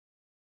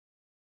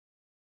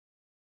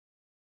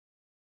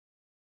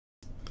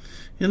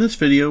In this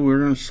video, we're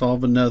going to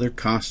solve another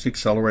constant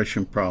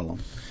acceleration problem.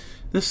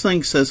 This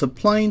thing says a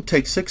plane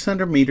takes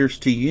 600 meters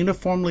to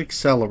uniformly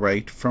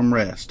accelerate from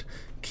rest.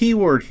 Key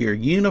word here,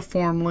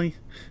 uniformly,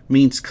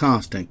 means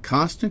constant.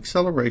 Constant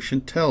acceleration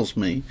tells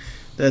me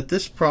that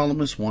this problem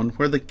is one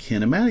where the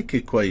kinematic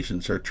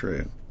equations are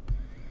true.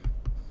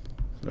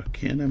 So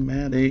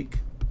kinematic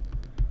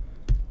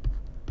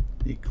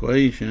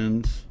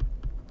equations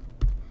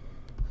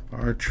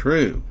are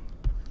true.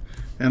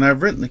 And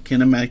I've written the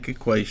kinematic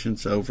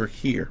equations over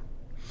here.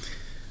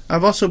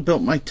 I've also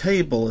built my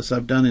table, as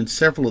I've done in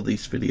several of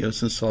these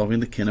videos, in solving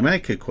the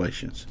kinematic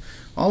equations.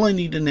 All I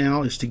need to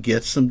now is to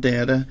get some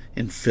data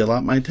and fill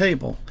out my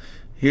table.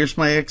 Here's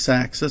my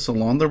x-axis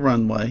along the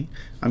runway.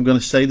 I'm going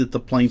to say that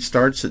the plane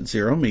starts at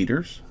 0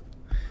 meters.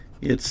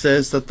 It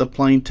says that the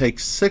plane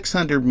takes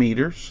 600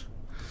 meters.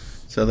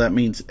 So that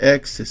means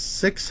x is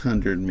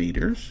 600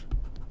 meters.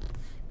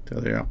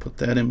 So there, I'll put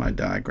that in my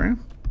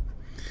diagram.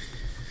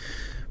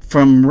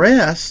 From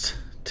rest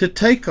to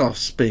takeoff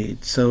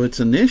speed. So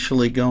it's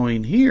initially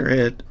going here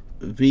at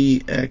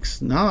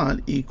Vx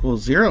naught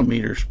equals 0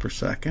 meters per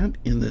second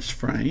in this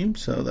frame.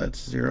 So that's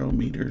 0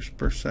 meters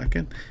per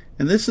second.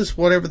 And this is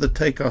whatever the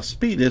takeoff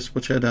speed is,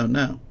 which I don't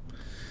know.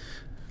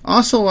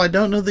 Also, I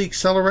don't know the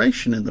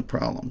acceleration in the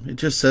problem. It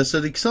just says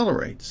it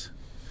accelerates.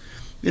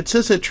 It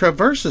says it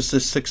traverses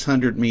this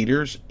 600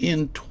 meters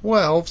in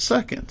 12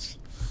 seconds.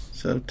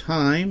 So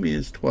time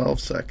is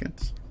 12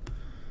 seconds.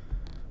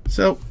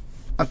 So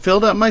I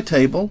filled out my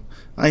table.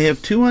 I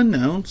have two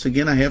unknowns.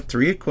 Again, I have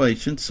three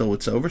equations, so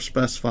it's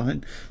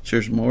overspecified. So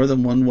there's more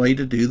than one way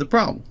to do the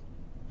problem.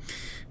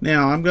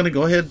 Now, I'm going to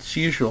go ahead, as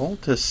usual,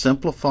 to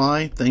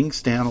simplify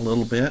things down a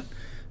little bit.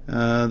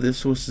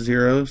 This was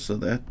 0, so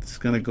that's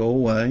going to go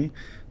away.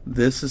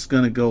 This is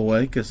going to go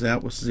away because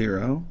that was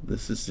 0.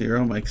 This is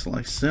 0, makes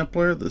life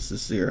simpler. This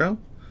is 0.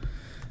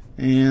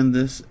 And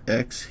this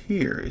x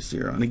here is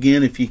 0. And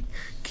again, if you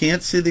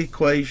can't see the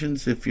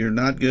equations, if you're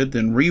not good,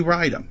 then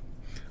rewrite them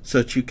so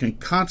that you can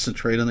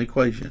concentrate on the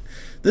equation.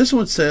 This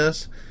one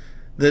says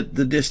that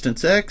the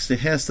distance x, it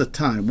has the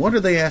time. What are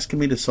they asking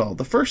me to solve?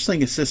 The first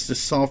thing is just to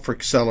solve for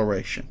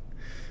acceleration.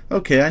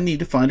 Okay, I need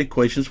to find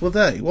equations with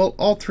a. Well,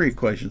 all three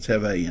equations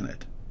have a in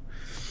it.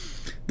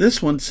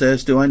 This one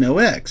says, do I know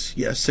x?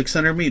 Yes,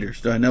 600 meters.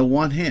 Do I know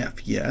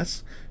 1/2?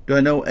 Yes. Do I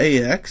know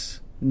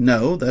ax?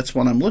 No, that's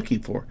what I'm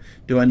looking for.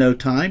 Do I know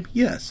time?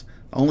 Yes.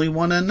 Only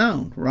one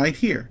unknown, right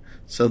here.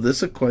 So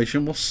this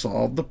equation will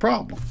solve the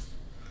problem.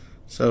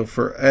 So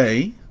for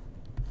a,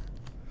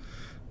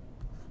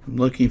 I'm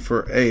looking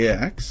for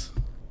ax,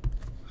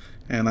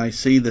 and I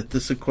see that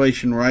this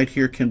equation right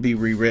here can be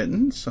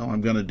rewritten, so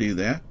I'm going to do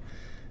that.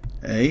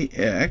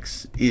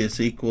 Ax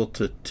is equal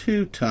to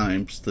 2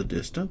 times the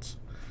distance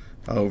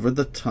over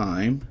the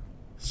time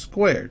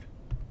squared.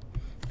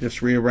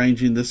 Just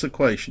rearranging this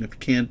equation. If you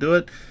can't do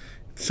it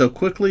so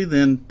quickly,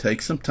 then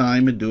take some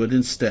time and do it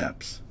in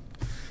steps.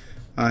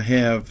 I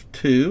have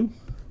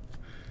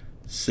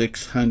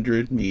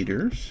 600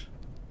 meters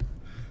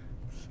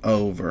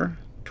over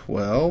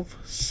 12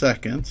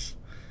 seconds,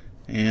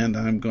 and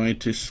I'm going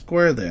to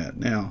square that.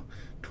 Now,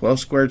 12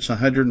 squared is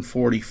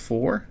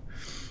 144.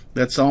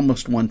 That's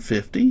almost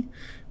 150.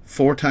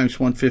 4 times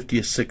 150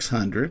 is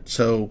 600.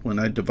 So when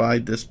I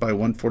divide this by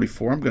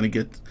 144, I'm going to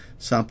get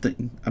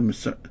something. I'm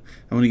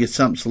going to get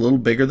something that's a little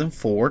bigger than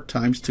 4.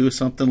 Times 2 is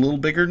something a little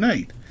bigger than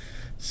 8.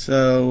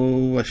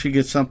 So I should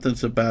get something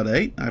that's about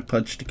 8. I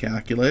punched the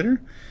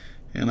calculator,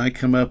 and I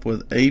come up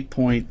with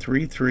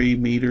 8.33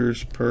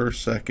 meters per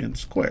second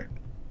squared.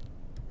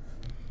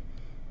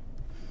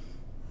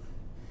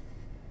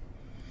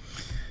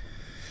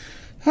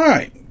 All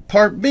right,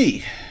 part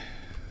B.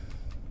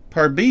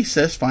 Part B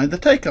says find the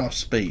takeoff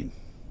speed.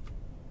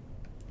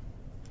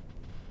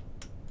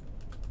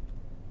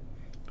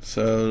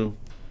 So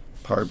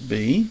part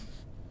B,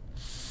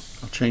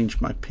 I'll change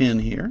my pen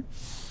here.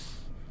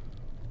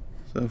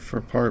 So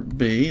for part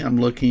B, I'm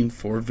looking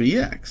for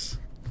Vx.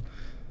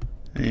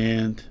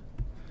 And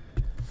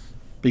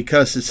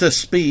because it says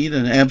speed,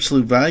 an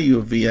absolute value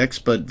of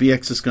Vx, but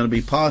Vx is going to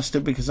be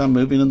positive because I'm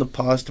moving in the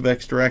positive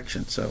x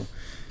direction. So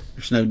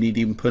there's no need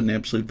to even put an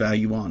absolute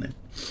value on it.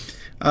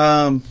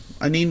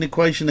 I need an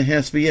equation that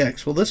has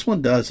Vx. Well, this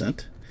one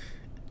doesn't.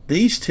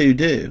 These two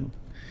do.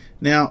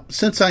 Now,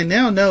 since I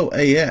now know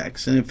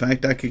Ax, and in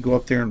fact I could go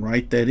up there and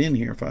write that in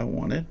here if I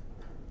wanted.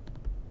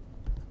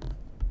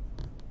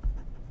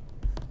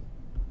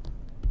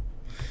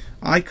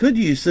 I could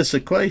use this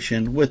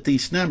equation with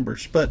these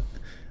numbers, but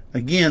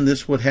again,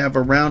 this would have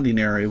a rounding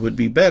error. It would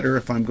be better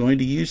if I'm going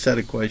to use that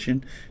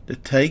equation to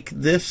take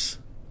this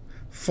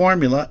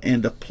formula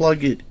and to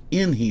plug it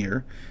in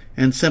here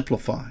and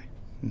simplify.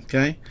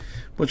 Okay,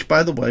 which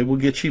by the way will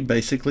get you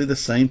basically the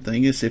same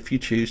thing as if you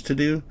choose to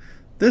do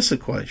this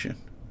equation.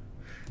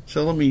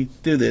 So let me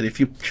do that. If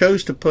you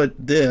chose to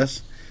put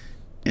this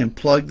and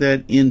plug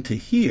that into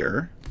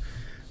here,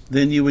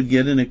 then you would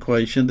get an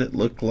equation that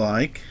looked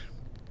like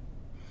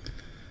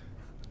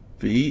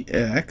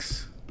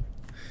Vx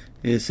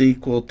is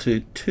equal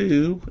to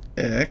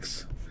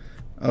 2x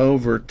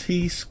over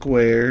t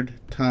squared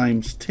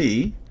times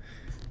t,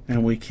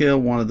 and we kill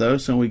one of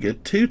those, and we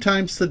get 2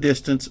 times the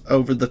distance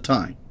over the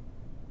time.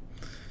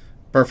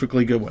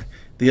 Perfectly good way.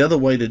 The other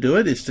way to do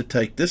it is to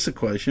take this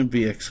equation,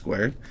 Vx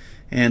squared,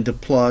 and to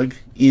plug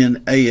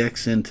in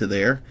Ax into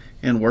there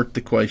and work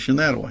the equation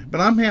that way.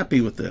 But I'm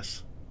happy with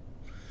this.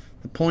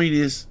 The point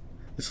is,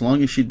 as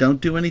long as you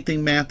don't do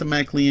anything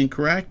mathematically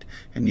incorrect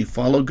and you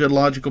follow good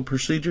logical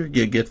procedure,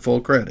 you get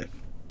full credit.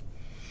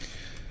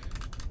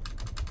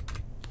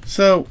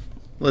 So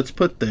let's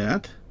put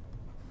that.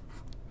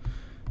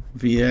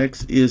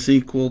 Vx is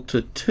equal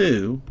to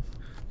 2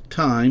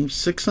 times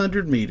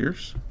 600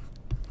 meters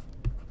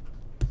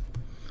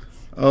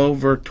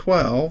over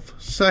 12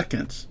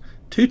 seconds.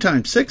 2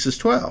 times 6 is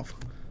 12.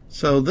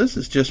 So this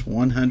is just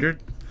 100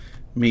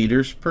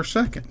 meters per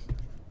second.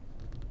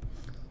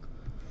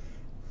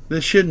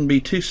 This shouldn't be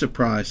too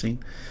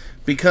surprising.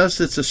 Because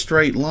it's a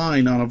straight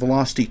line on a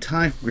velocity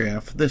time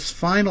graph, this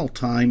final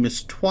time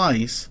is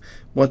twice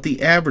what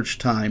the average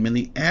time and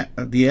the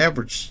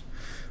average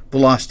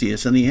velocity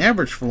is. And the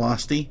average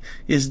velocity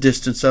is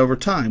distance over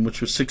time, which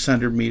was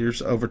 600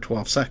 meters over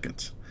 12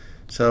 seconds.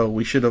 So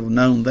we should have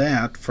known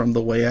that from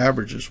the way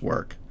averages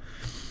work.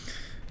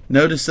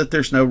 Notice that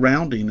there's no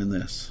rounding in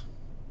this.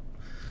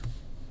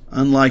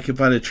 Unlike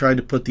if I'd have tried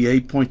to put the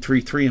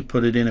 8.33 and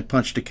put it in and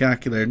punched a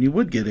calculator, and you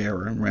would get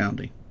error in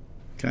rounding.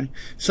 Okay?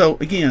 So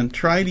again,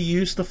 try to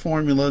use the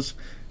formulas,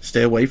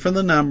 stay away from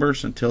the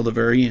numbers until the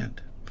very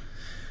end.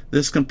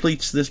 This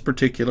completes this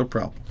particular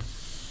problem.